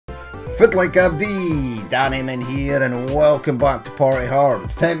Fit like Abdi, Danny Min here, and welcome back to Party Hard.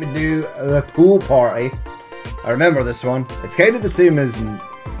 It's time to do the pool party. I remember this one. It's kind of the same as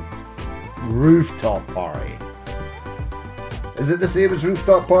Rooftop Party. Is it the same as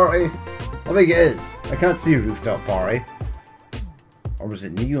Rooftop Party? I think it is. I can't see Rooftop Party. Or was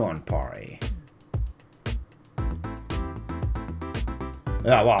it Neon Party?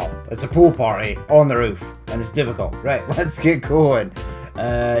 Ah, wow. It's a pool party on the roof, and it's difficult. Right, let's get going.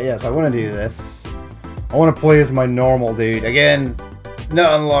 Yes, I want to do this. I want to play as my normal dude. Again,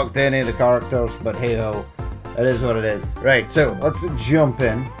 not unlocked any of the characters, but hey ho, it is what it is. Right, so let's jump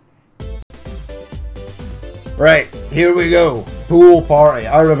in. Right, here we go. Pool party.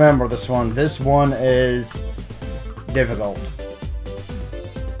 I remember this one. This one is difficult.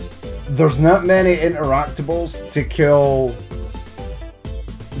 There's not many interactables to kill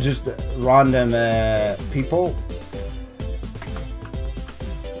just random people.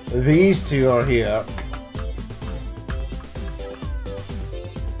 These two are here.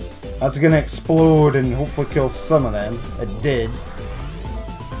 That's gonna explode and hopefully kill some of them. It did.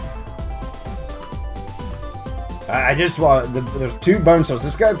 I just want... There's two bouncers.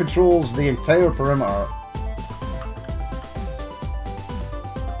 This guy patrols the entire perimeter.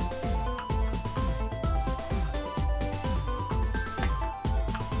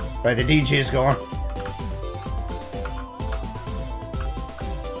 Right, the DJ's gone.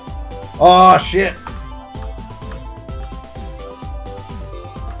 Oh, shit.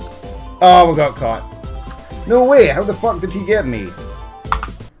 Oh, we got caught. No way, how the fuck did he get me?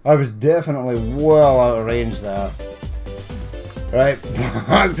 I was definitely well out of range there. Right,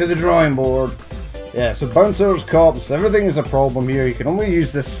 back to the drawing board. Yeah, so bouncers, cops, everything is a problem here. You can only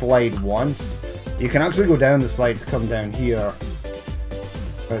use this slide once. You can actually go down the slide to come down here.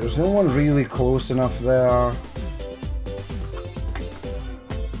 Right, there's no one really close enough there.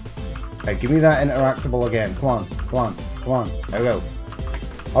 Right, give me that interactable again. Come on, come on, come on. There we go.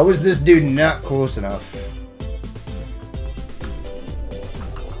 How is this dude not close enough?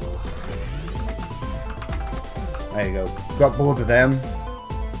 There you go. Got both of them.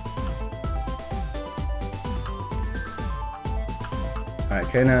 Alright,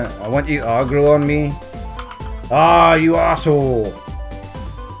 kinda... I want you to aggro on me. Ah, you asshole!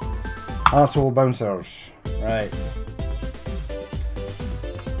 Asshole bouncers. Right.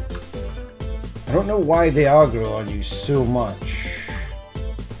 I don't know why they aggro on you so much.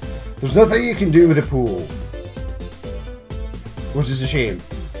 There's nothing you can do with the pool. Which is a shame.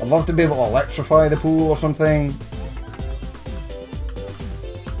 I'd love to be able to electrify the pool or something.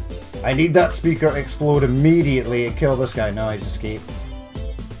 I need that speaker to explode immediately and kill this guy. No, he's escaped.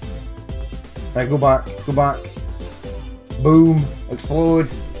 Right, go back. Go back. Boom. Explode.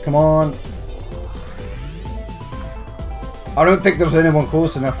 Come on. I don't think there's anyone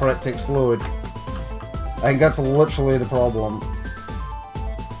close enough for it to explode. I think that's literally the problem.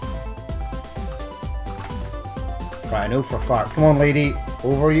 Right, I know for a fact. Come on, lady.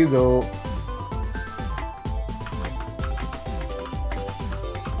 Over you go.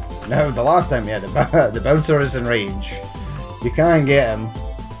 Now, the last time, yeah, the bouncer is in range. You can get him.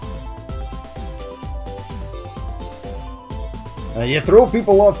 You throw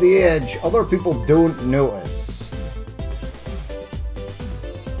people off the edge, other people don't notice.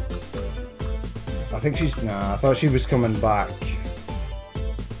 I think she's... Nah, I thought she was coming back.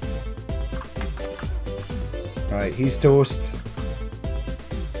 Right, he's toast.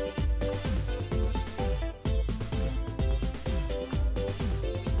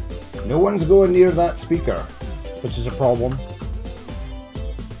 No one's going near that speaker, which is a problem.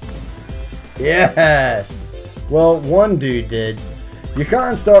 Yes! Well, one dude did. You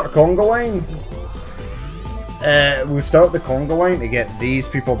can't start a conga line. We'll start the conga line to get these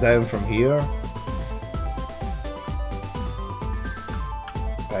people down from here.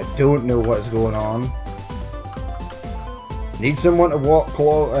 I don't know what's going on. Need someone to walk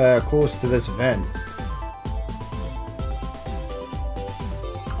close to this vent.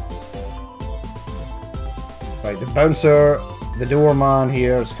 Right, the bouncer, the doorman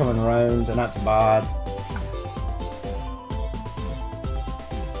here is coming around, and that's bad.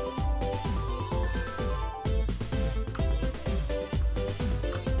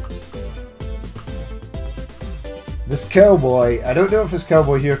 This cowboy, I don't know if this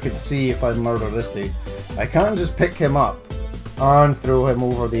cowboy here could see if I murder this dude. I can't just pick him up and throw him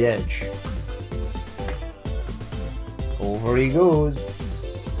over the edge. Over he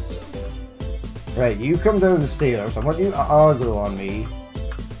goes. Right, you come down the stairs. I want you to aggro on me.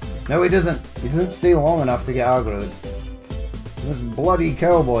 No, he doesn't. He doesn't stay long enough to get aggroed. This bloody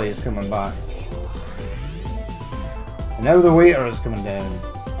cowboy is coming back. And now the waiter is coming down.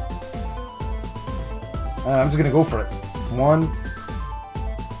 I'm just gonna go for it. 1.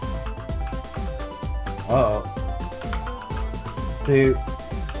 Uh-oh. 2.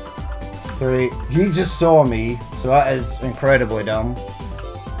 3. He just saw me, so that is incredibly dumb.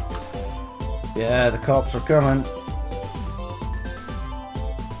 Yeah, the cops are coming.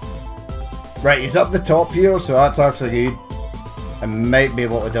 Right, he's up the top here, so that's actually good. I might be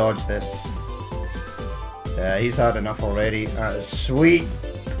able to dodge this. Yeah, he's had enough already. That is sweet.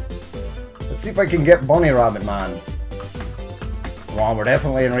 Let's see if I can get Bunny Rabbit Man. Well, we're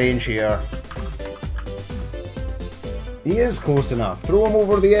definitely in range here. He is close enough. Throw him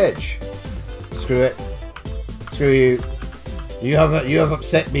over the edge. Screw it. Screw you. You have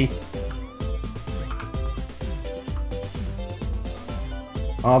upset me.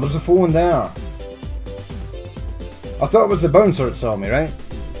 Oh, there's a phone there. I thought it was the bouncer that saw me, right?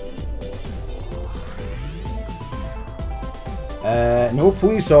 No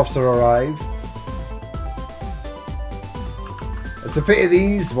police officer arrived. It's a pity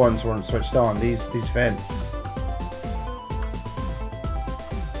these ones weren't switched on, these vents.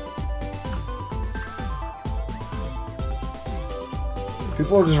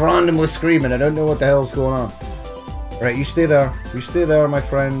 People are just randomly screaming, I don't know what the hell's going on. Right, you stay there. You stay there, my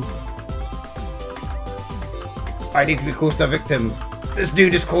friend. I need to be close to a victim. This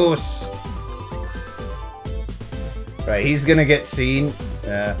dude is close. Right, he's gonna get seen.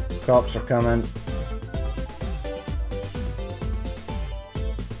 Yeah, cops are coming.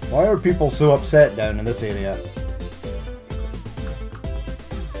 Why are people so upset down in this area?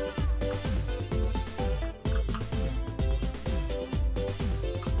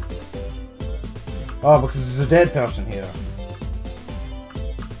 Oh, because there's a dead person here.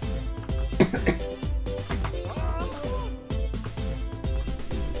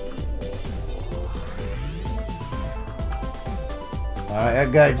 Alright,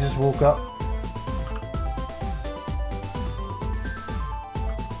 that guy just woke up.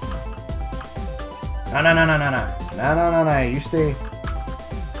 No, you stay.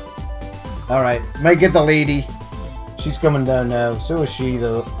 Alright, might get the lady. She's coming down now. So is she,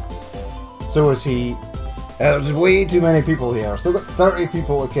 though. So is he. There's way too many people here. Still got 30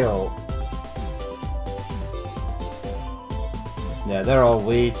 people to kill. Yeah, they're all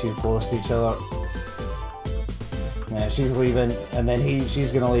way too close to each other. Yeah, she's leaving, and then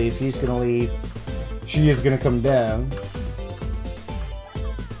she's gonna leave, he's gonna leave. She is gonna come down.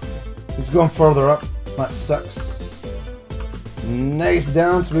 He's going further up. That sucks. Nice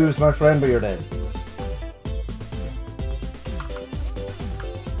dance moves, my friend, but you're dead.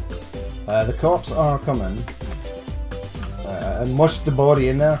 The cops are coming. And mushed the body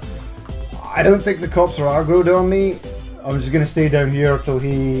in there. I don't think the cops are aggroed on me. I'm just gonna stay down here till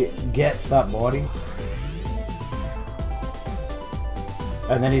he gets that body.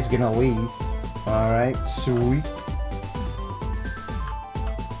 And then he's gonna leave. Alright, sweet.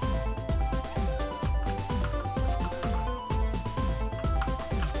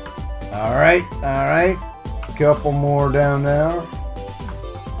 Alright. Couple more down there.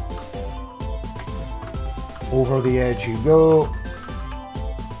 Over the edge you go.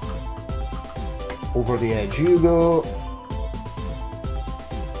 Over the edge you go.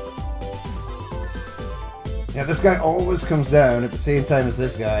 Yeah, this guy always comes down at the same time as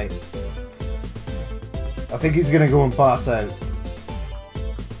this guy. I think he's gonna go and pass out.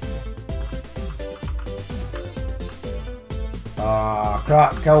 Ah,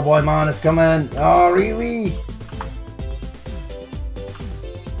 crap, Cowboy Man is coming. Oh, really?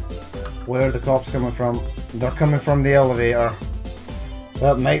 Where are the cops coming from? They're coming from the elevator.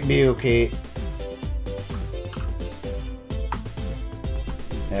 That might be okay.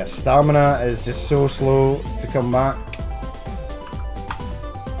 Yeah, stamina is just so slow to come back.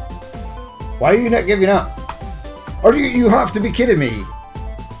 Why are you not giving up? Or you have to be kidding me.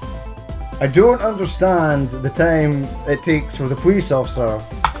 I don't understand the time it takes for the police officer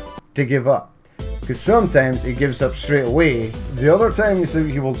to give up. Because sometimes he gives up straight away. The other times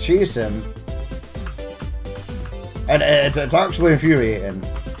he will chase him. And it's actually infuriating.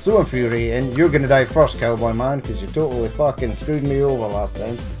 So infuriating. You're gonna die first, Cowboy Man, because you totally fucking screwed me over last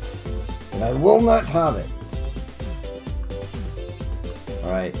time. And I will not have it.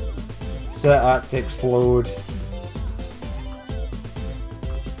 Alright. Set at to explode.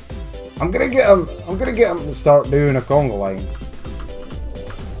 I'm gonna get him to start doing a conga line.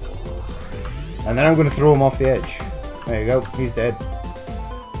 And then I'm gonna throw him off the edge. There you go, he's dead.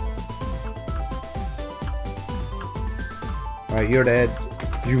 Alright, you're dead.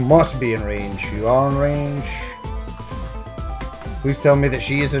 You must be in range. You are in range. Please tell me that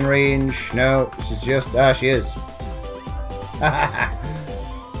she is in range. No, she's just... Ah, she is.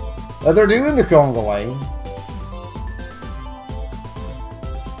 They're doing the conga line.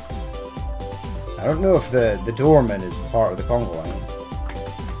 I don't know if the doorman is part of the conga line.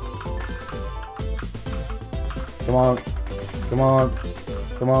 Come on. Come on.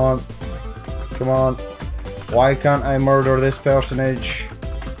 Come on. Come on. Why can't I murder this personage?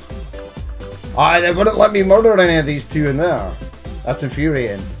 They wouldn't let me murder any of these two in there. That's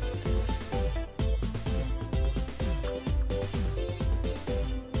infuriating.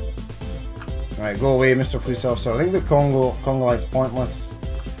 Alright, go away, Mr. Police Officer. I think the conga line's pointless.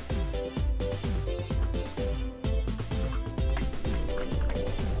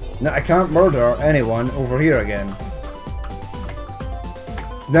 No, I can't murder anyone over here again.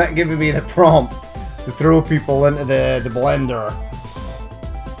 It's not giving me the prompt to throw people into the blender.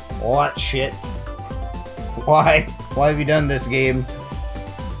 What shit? Why? Why have you done this game?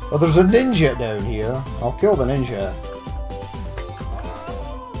 Well, there's a ninja down here. I'll kill the ninja.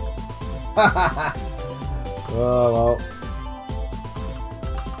 Oh, well.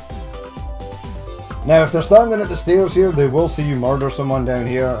 Now, if they're standing at the stairs here, they will see you murder someone down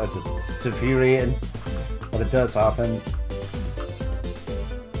here. It's infuriating, but it does happen.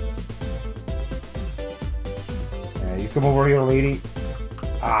 You come over here, lady.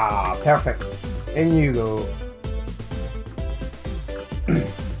 Ah, perfect. In you go.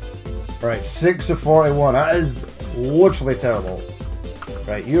 Right, 6 of 41. That is literally terrible.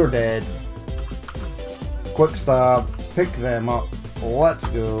 Right, you're dead. Quick stab. Pick them up. Let's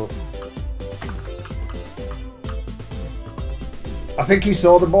go. I think he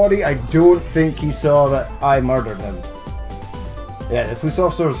saw the body. I don't think he saw that I murdered him. Yeah, the police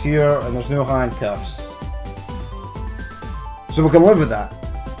officer's here and there's no handcuffs. So we can live with that.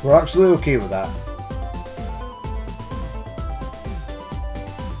 We're actually okay with that.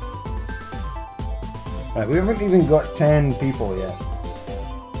 Right, we haven't even got 10 people yet.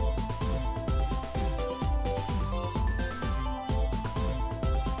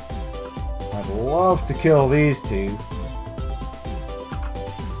 I'd love to kill these two.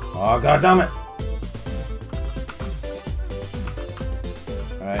 Oh, god damn it!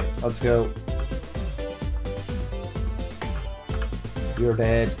 Alright, let's go. You're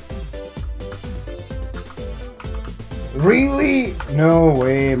dead. Really? No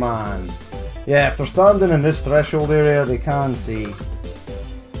way, man. Yeah, if they're standing in this threshold area, they can see.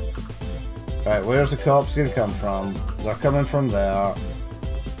 Right, where's the cops gonna come from? They're coming from there.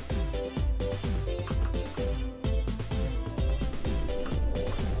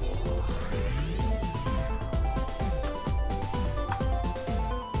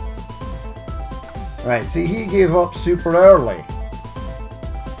 Right, see, he gave up super early.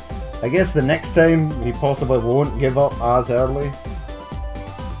 I guess the next time he possibly won't give up as early.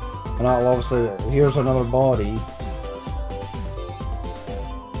 And that'll obviously... Here's another body.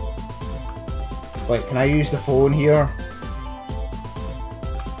 Wait, can I use the phone here?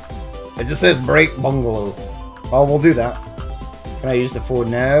 It just says break bungalow. Well, we'll do that. Can I use the phone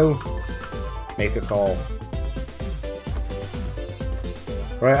now? Make a call.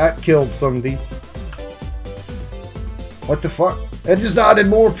 Right, that killed somebody. What the fuck? It just added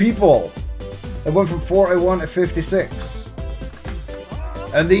more people. It went from 41 to 56.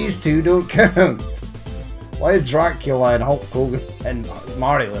 And these two don't count. Why is Dracula and Hulk Hogan and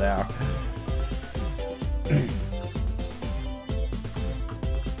Mario there?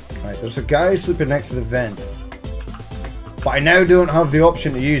 Right, there's a guy sleeping next to the vent. But I now don't have the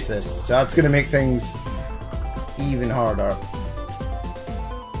option to use this. So that's going to make things even harder.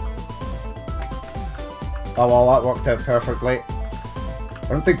 Oh well, that worked out perfectly. I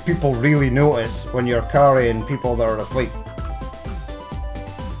don't think people really notice when you're carrying people that are asleep.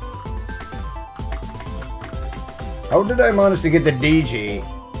 How did I manage to get the DJ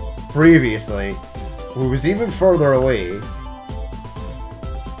previously, who was even further away?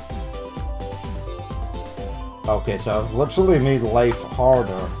 Okay, so I've literally made life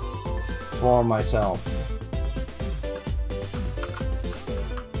harder for myself.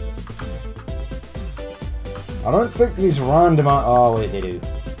 I don't think these random... Oh, wait, they do.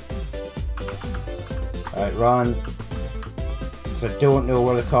 Alright, run. Because I don't know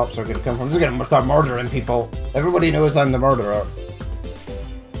where the cops are going to come from. I'm just going to start murdering people. Everybody knows I'm the murderer.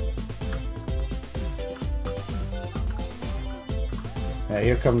 Yeah,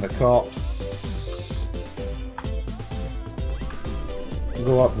 here come the cops.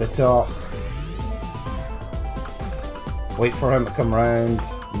 Go up the top. Wait for him to come round.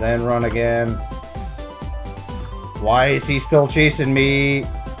 Then run again. Why is he still chasing me?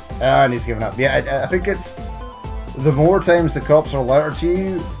 And he's giving up. Yeah, I think it's... The more times the cops are alerted to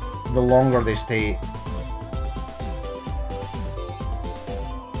you, the longer they stay.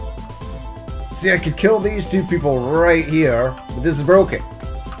 See, I could kill these two people right here, but this is broken.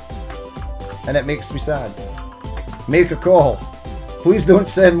 And it makes me sad. Make a call. Please don't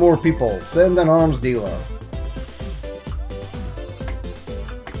send more people. Send an arms dealer.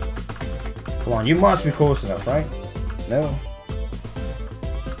 Come on, you must be close enough, right? No.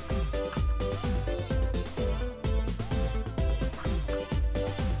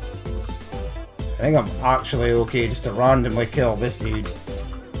 I think I'm actually okay just to randomly kill this dude.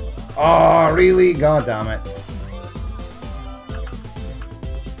 Oh, really? God damn it.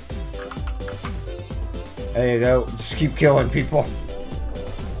 There you go. Just keep killing people.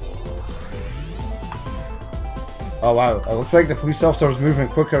 Oh wow, it looks like the police officer was moving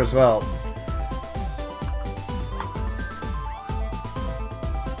quicker as well.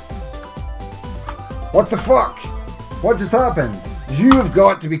 What the fuck? What just happened? You have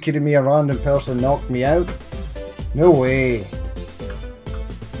got to be kidding me, a random person knocked me out? No way.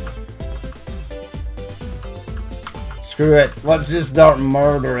 Screw it, let's just start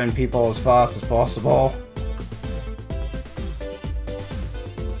murdering people as fast as possible.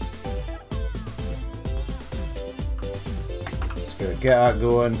 Screw it, get that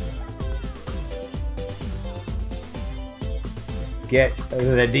going. Get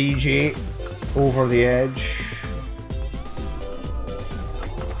the DJ over the edge.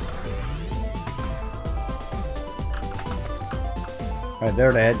 Right,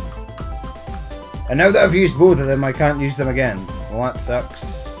 they're dead. And now that I've used both of them, I can't use them again. Well, that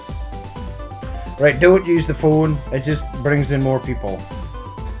sucks. Right, don't use the phone. It just brings in more people.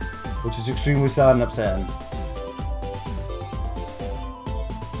 Which is extremely sad and upsetting.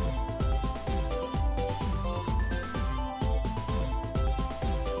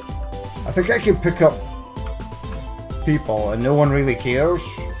 I think I can pick up people and no one really cares.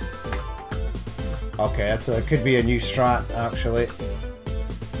 Okay, it could be a new strat, actually.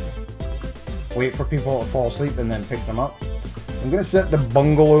 Wait for people to fall asleep and then pick them up. I'm going to set the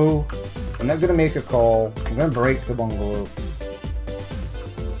bungalow. I'm not going to make a call. I'm going to break the bungalow.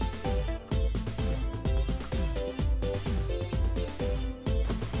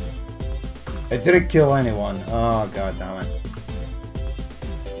 It didn't kill anyone. Oh, god damn it.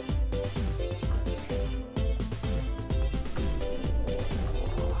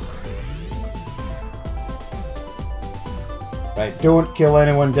 Right, don't kill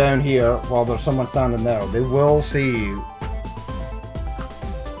anyone down here while there's someone standing there. They will see you.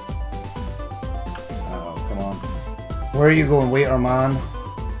 Oh, come on. Where are you going, waiter man?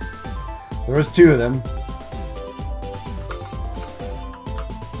 There is two of them.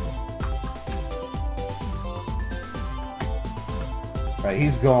 Right,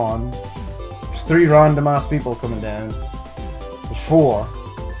 he's gone. There's 3 random ass people coming down. There's 4.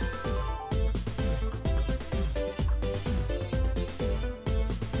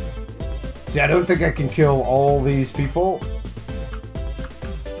 See, I don't think I can kill all these people.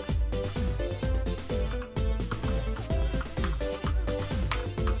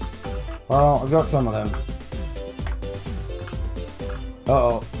 Well, I've got some of them.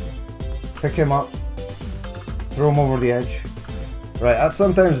 Uh-oh. Pick him up. Throw him over the edge. Right, that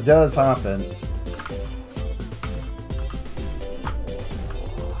sometimes does happen.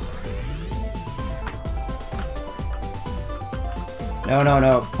 No, no,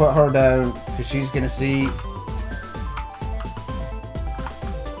 no. Put her down, because she's going to see.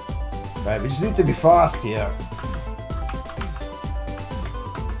 Right, we just need to be fast here.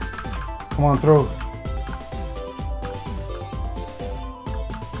 Come on, throw.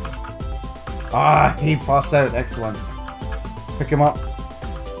 Ah, he passed out. Excellent. Pick him up.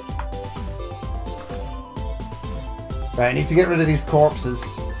 Right, I need to get rid of these corpses.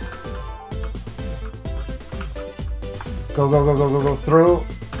 Go, go, go, go, go, go. Through.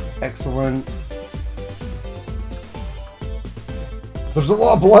 Excellent. There's a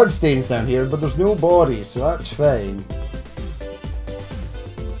lot of blood stains down here, but there's no bodies, so that's fine.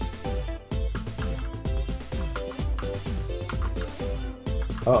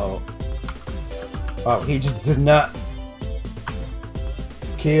 Uh-oh. Oh, he just did not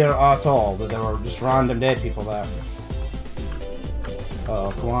care at all that there were just random dead people there.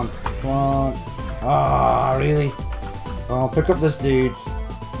 Uh-oh, come on. Come on. Ah, really? I'll pick up this dude.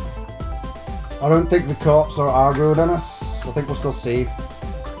 I don't think the cops are aggroed on us. I think we're still safe.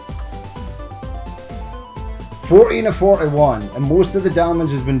 14 of 41, and most of the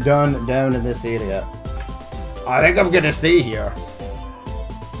damage has been done down in this area. I think I'm gonna stay here.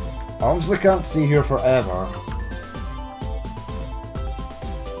 I obviously can't stay here forever.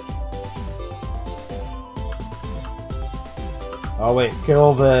 Oh wait,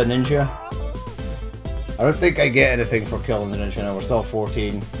 kill the ninja. I don't think I get anything for killing the ninja now, we're still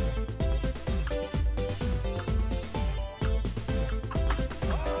 14.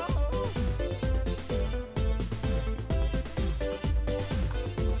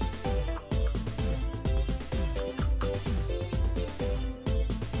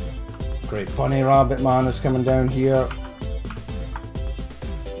 Great. Bunny Rabbit Man is coming down here.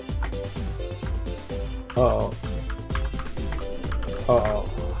 Uh-oh. Uh-oh.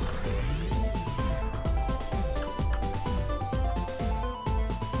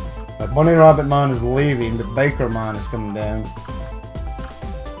 But Bunny Rabbit Man is leaving, but Biker Man is coming down.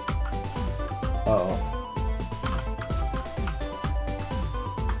 Uh-oh.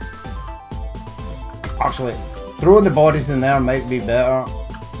 Actually, throwing the bodies in there might be better.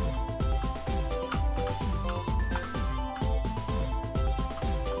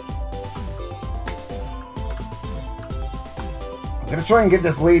 I'm gonna try and get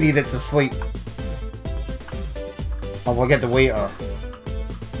this lady that's asleep. Oh, we'll get the waiter.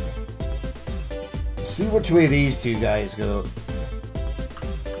 See which way these two guys go.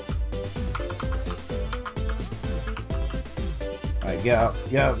 Alright, get up,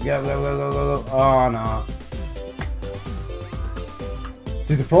 go. Oh no.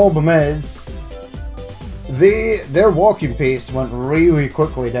 See, the problem is their walking pace went really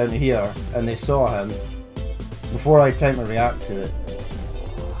quickly down here, and they saw him before I had time to react to it.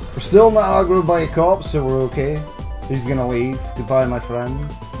 We're still not aggroed by a cop, so we're okay. He's gonna leave. Goodbye, my friend.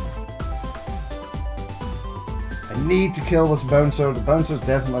 I need to kill this bouncer. The bouncer's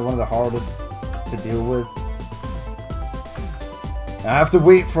definitely one of the hardest to deal with. I have to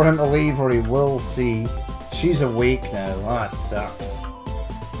wait for him to leave or he will see. She's awake now. That sucks.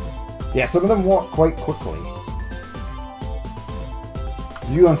 Yeah, some of them walk quite quickly.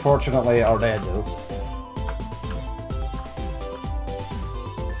 You, unfortunately, are dead, though.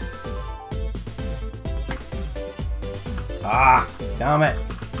 Ah, damn it.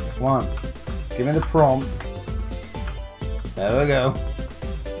 Come on. Give me the prompt. There we go.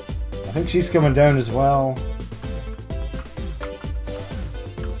 I think she's coming down as well.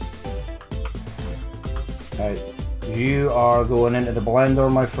 Right. You are going into the blender,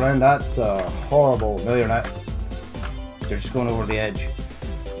 my friend. That's horrible. No, you're not. You're just going over the edge.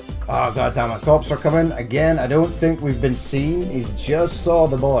 Oh, god damn it. Cops are coming. Again, I don't think we've been seen. He's just saw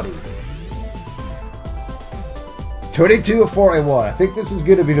the body. 22 of 41. I think this is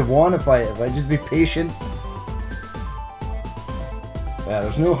going to be the one if I just be patient. Yeah,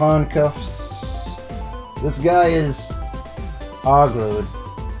 there's no handcuffs. This guy is aggroed.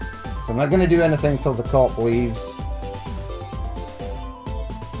 So I'm not going to do anything till the cop leaves.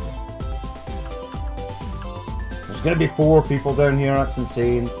 There's going to be 4 people down here. That's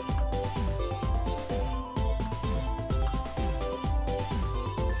insane.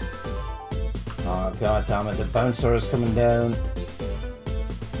 Oh, god damn it. The bouncer is coming down.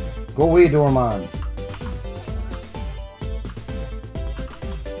 Go away, doorman.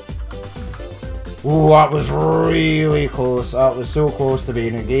 Ooh, that was really close. That was so close to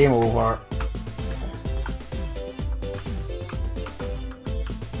being a game over.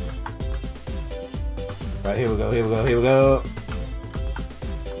 Right, here we go, here we go, here we go.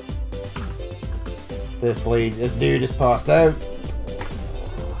 This dude is passed out.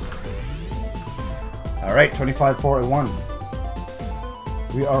 Alright, 25-41.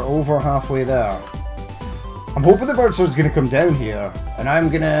 We are over halfway there. I'm hoping the bouncer's going to come down here, and I'm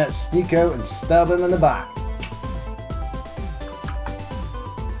going to sneak out and stab him in the back.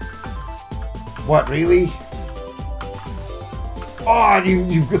 What, really? Oh,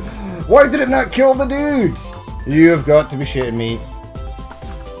 you've got... Why did it not kill the dude? You have got to be shitting me.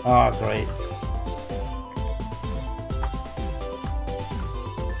 Oh, great.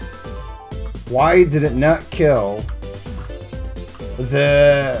 Why did it not kill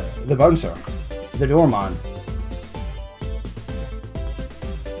the bouncer? The doorman?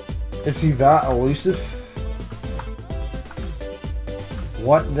 Is he that elusive?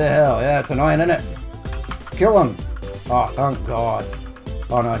 What the hell? Yeah, it's annoying, isn't it? Kill him! Oh, thank God.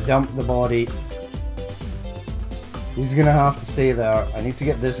 Oh no, dump the body. He's gonna have to stay there. I need to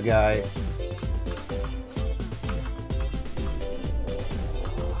get this guy.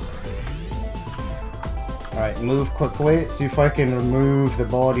 Alright, move quickly. See if I can remove the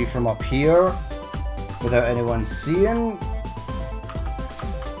body from up here without anyone seeing.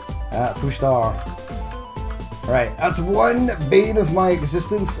 Pushed R. Right, that's one bane of my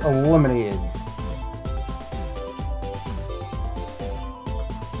existence eliminated.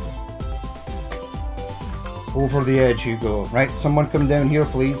 Over the edge you go. Right, someone come down here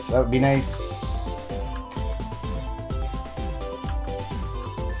please. That would be nice.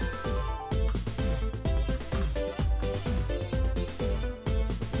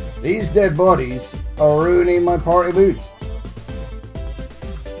 These dead bodies are ruining my party mood.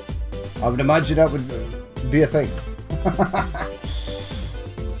 I would imagine that would be a thing.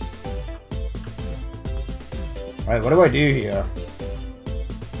 Right, what do I do here?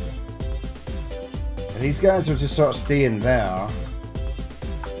 these guys are just sort of staying there.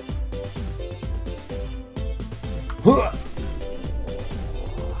 Huh!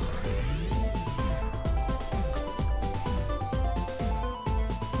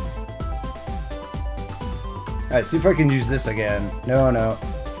 Alright, see if I can use this again. No.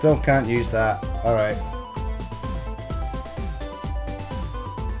 Still can't use that. Alright.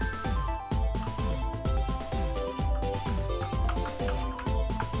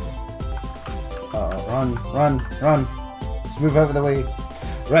 Run. Let's move out of the way.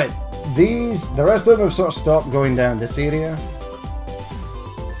 Right, the rest of them have sort of stopped going down this area,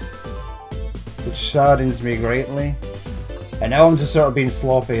 which saddens me greatly. And now I'm just sort of being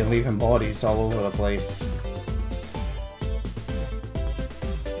sloppy and leaving bodies all over the place.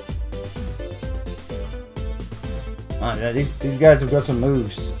 Man, yeah, these guys have got some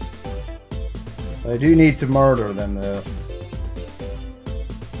moves. I do need to murder them though.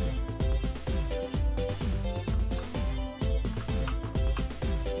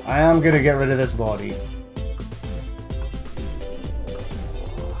 I am gonna get rid of this body.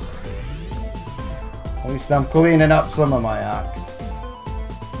 At least I'm cleaning up some of my act.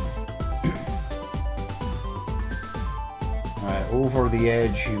 Alright, over the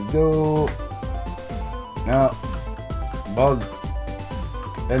edge you go. No. Bugged.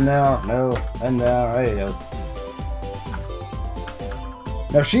 In there. No. In there. There you go.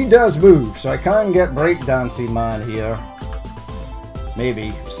 Now she does move, so I can get breakdancing man here. Maybe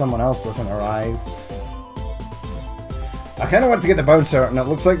if someone else doesn't arrive. I kind of want to get the bouncer, and it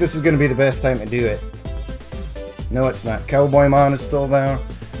looks like this is going to be the best time to do it. No, it's not. Cowboy man is still there,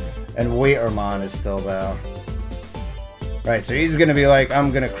 and waiter man is still there. Right, so he's going to be like, I'm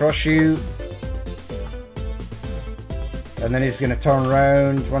going to crush you. And then he's going to turn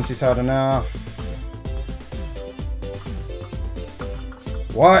around once he's had enough.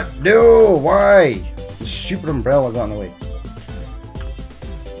 What? No! Why? The stupid umbrella got in the way.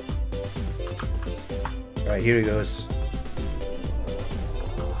 Right, here he goes.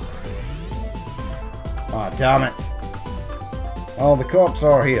 Ah, oh, damn it. Oh, the cops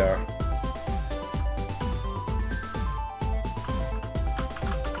are here.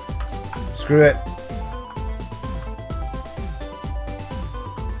 Screw it.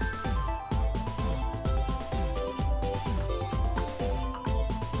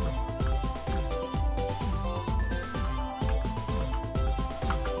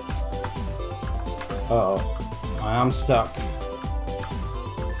 Uh-oh. I am stuck.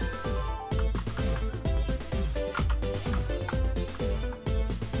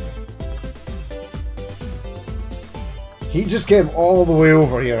 He just came all the way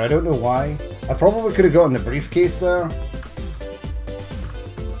over here. I don't know why. I probably could have gotten the briefcase there.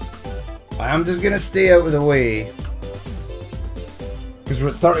 I am just going to stay out of the way. Because we're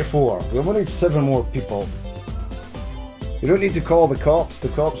at 34. We only need 7 more people. You don't need to call the cops. The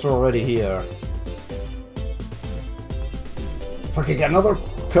cops are already here. If I could get another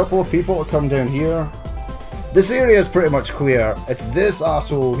couple of people to come down here. This area is pretty much clear. It's this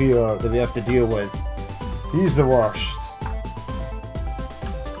asshole here that we have to deal with. He's the worst.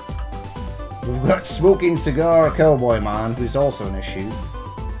 We've got Smoking Cigar Cowboy Man, who's also an issue.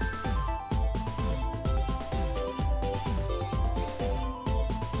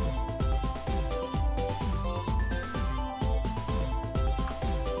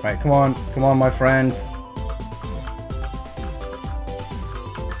 Right, come on, my friend.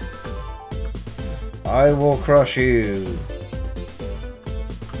 I will crush you.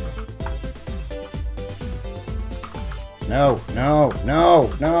 No,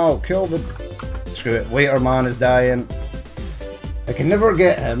 kill the... Screw it, waiter man is dying. I can never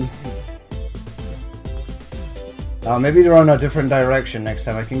get him. Maybe they're on a different direction next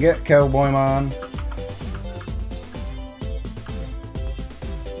time. I can get Cowboy Man.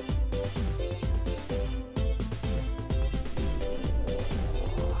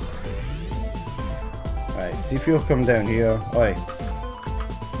 Right, see if you'll come down here. Oi.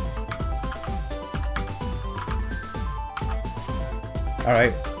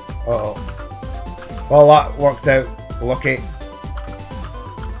 Alright. Uh-oh. Well, that worked out. Lucky.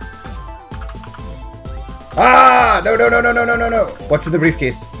 Ah! No. What's in the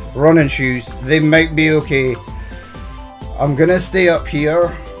briefcase? Running shoes. They might be okay. I'm gonna stay up here.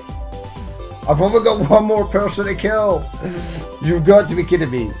 I've only got one more person to kill. You've got to be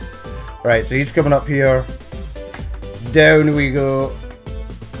kidding me. Right, so he's coming up here. Down we go.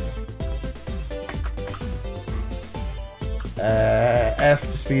 F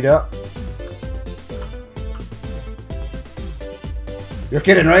to speed up. You're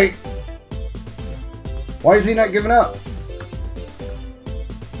kidding, right? Why is he not giving up?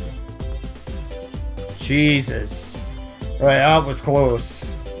 Jesus. Right, that was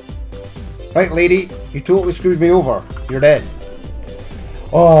close. Right, lady, you totally screwed me over. You're dead.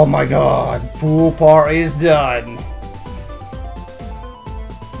 Oh my god, pool party is done.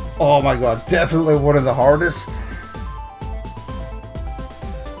 Oh my god, it's definitely one of the hardest.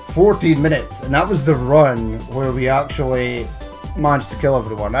 14 minutes, and that was the run where we actually managed to kill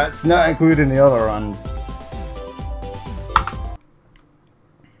everyone. That's not including the other runs.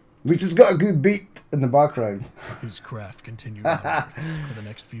 We just got a good beat in the background. His craft continued for the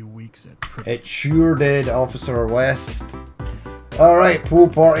next few weeks at Pretty. It sure did, Officer West. Alright, pool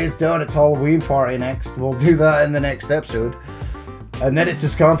party is done. It's Halloween party next. We'll do that in the next episode. And then it's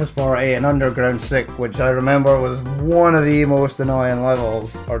his campus party in Underground Sick, which I remember was one of the most annoying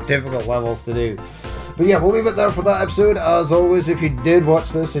levels, or difficult levels to do. But yeah, we'll leave it there for that episode. As always, if you did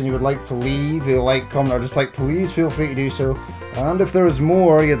watch this and you would like to leave a like, comment, or dislike, please feel free to do so. And if there is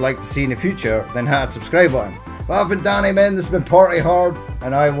more you'd like to see in the future, then hit that subscribe button. I've been Danny Men, this has been Party Hard,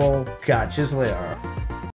 and I will catch you later.